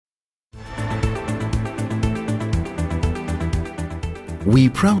We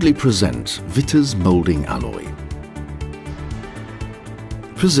proudly present Witte's moulding alloy.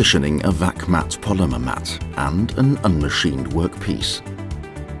 Positioning a vac mat polymer mat and an unmachined workpiece.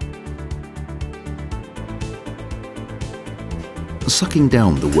 Sucking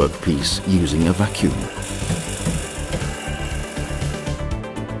down the workpiece using a vacuum.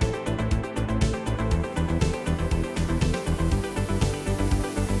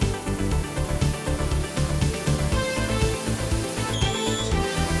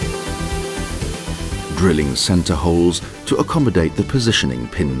 Drilling center holes to accommodate the positioning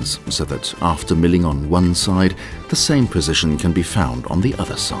pins so that after milling on one side, the same position can be found on the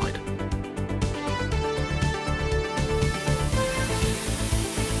other side.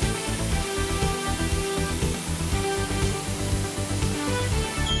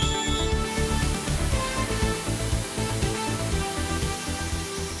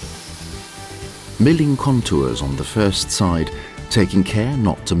 Milling contours on the first side, taking care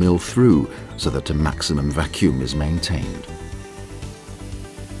not to mill through so that a maximum vacuum is maintained.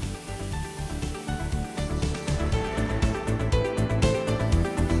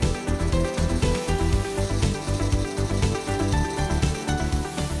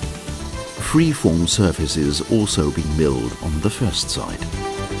 Free-form surfaces also being milled on the first side.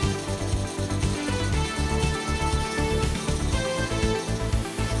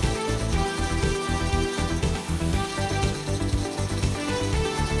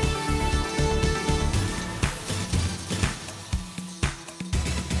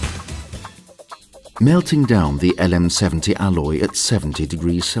 Melting down the LM70 alloy at 70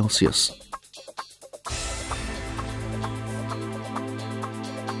 degrees Celsius.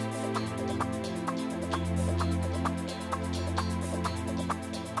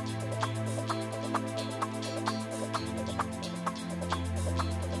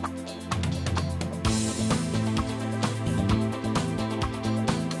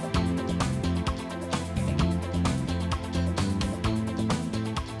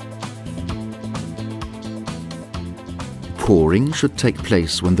 Pouring should take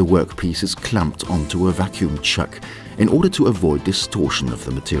place when the workpiece is clamped onto a vacuum chuck in order to avoid distortion of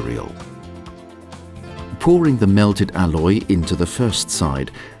the material. Pouring the melted alloy into the first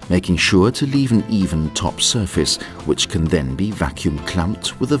side, making sure to leave an even top surface, which can then be vacuum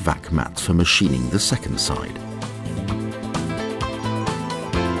clamped with a vac mat for machining the second side.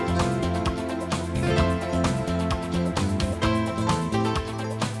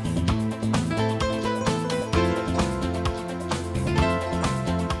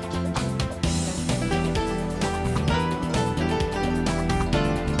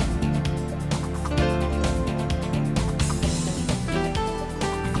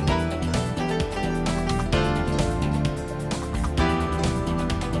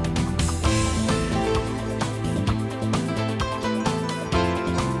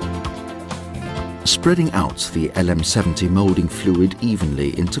 Spreading out the LM70 moulding fluid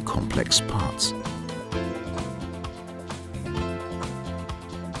evenly into complex parts.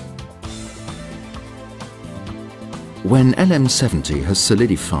 When LM70 has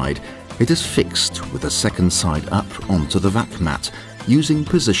solidified, it is fixed with the second side up onto the vac mat using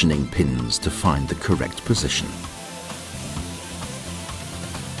positioning pins to find the correct position.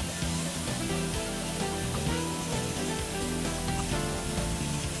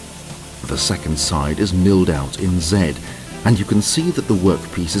 The second side is milled out in Z, and you can see that the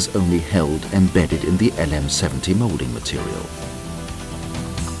workpiece is only held embedded in the LM70 moulding material.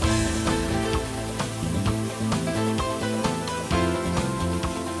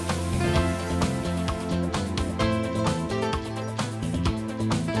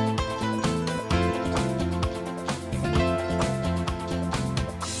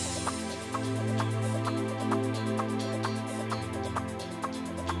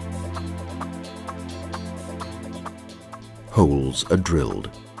 Holes are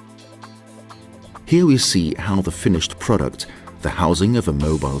drilled. Here we see how the finished product, the housing of a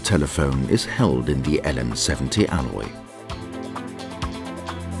mobile telephone, is held in the LM70 alloy.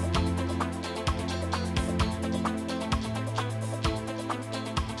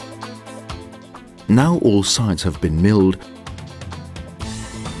 Now all sides have been milled,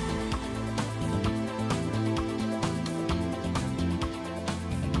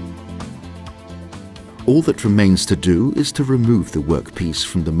 all that remains to do is to remove the workpiece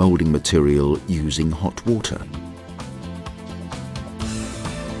from the moulding material using hot water.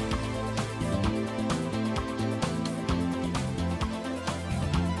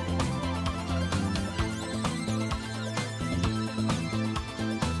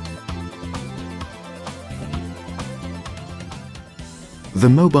 The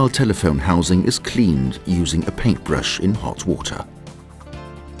mobile telephone housing is cleaned using a paintbrush in hot water.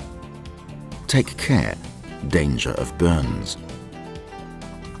 take care, danger of burns.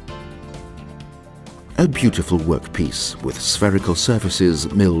 A beautiful workpiece with spherical surfaces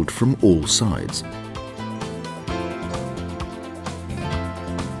milled from all sides.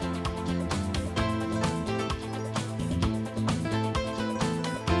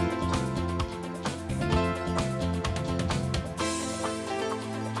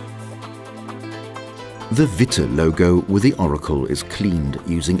 The Witte logo with the oracle is cleaned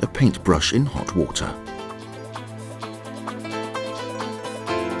using a paintbrush in hot water.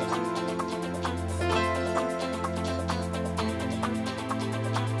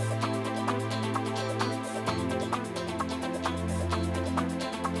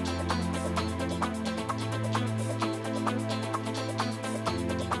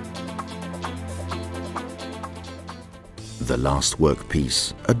 The last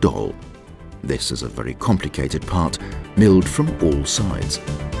workpiece, a doll. This is a very complicated part, milled from all sides.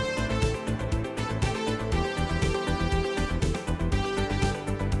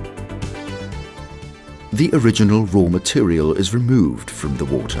 The original raw material is removed from the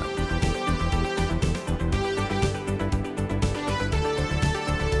water.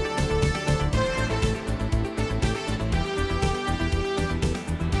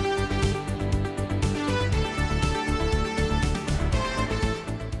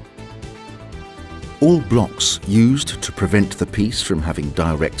 All blocks used to prevent the piece from having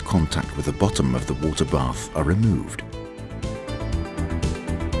direct contact with the bottom of the water bath are removed.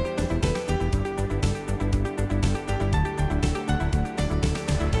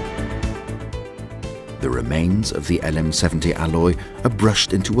 The remains of the LM70 alloy are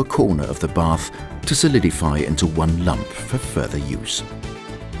brushed into a corner of the bath to solidify into one lump for further use.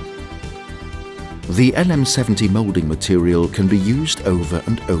 The LM70 moulding material can be used over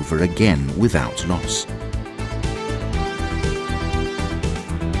and over again without loss.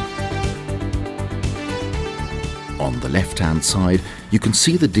 On the left-hand side, you can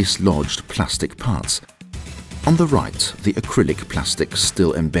see the dislodged plastic parts. On the right, the acrylic plastic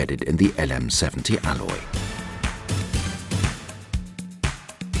still embedded in the LM70 alloy.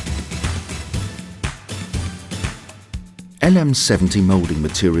 LM70 moulding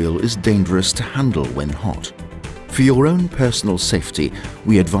material is dangerous to handle when hot. For your own personal safety,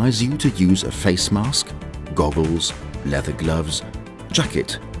 we advise you to use a face mask, goggles, leather gloves,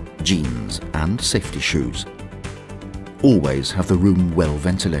 jacket, jeans and safety shoes. Always have the room well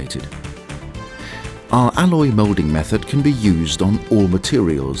ventilated. Our alloy moulding method can be used on all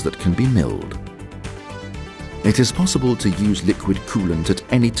materials that can be milled. It is possible to use liquid coolant at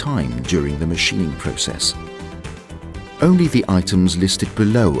any time during the machining process. Only the items listed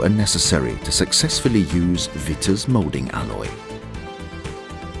below are necessary to successfully use Witte's moulding alloy.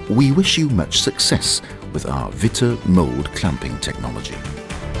 We wish you much success with our Witte mould clamping technology.